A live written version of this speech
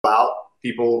out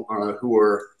people who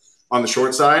were on the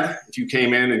short side. If you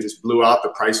came in and just blew out the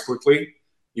price quickly,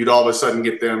 you'd all of a sudden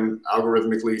get them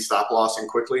algorithmically stop lossing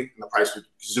quickly, and the price would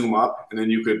zoom up, and then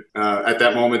you could at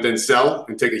that moment then sell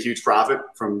and take a huge profit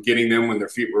from getting them when their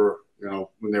feet were,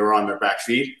 when they were on their back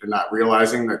feet and not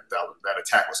realizing that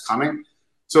attack was coming.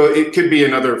 So it could be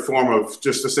another form of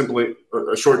just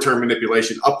a short-term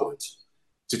manipulation upwards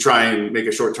to try and make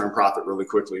a short-term profit really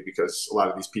quickly, because a lot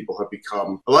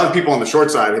of people on the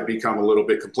short side have become a little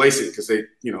bit complacent because they,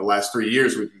 last 3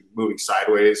 years we've been moving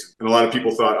sideways. And a lot of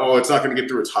people thought, oh, it's not going to get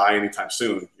through its high anytime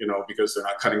soon, because they're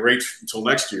not cutting rates until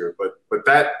next year. But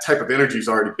that type of energy is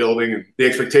already building, and the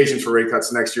expectations for rate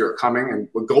cuts next year are coming. And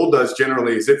what gold does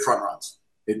generally is it front runs.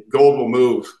 Gold will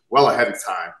move well ahead of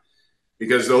time,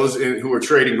 because those who are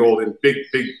trading gold in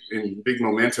big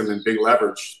momentum and big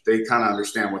leverage, they kind of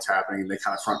understand what's happening and they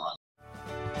kind of front run.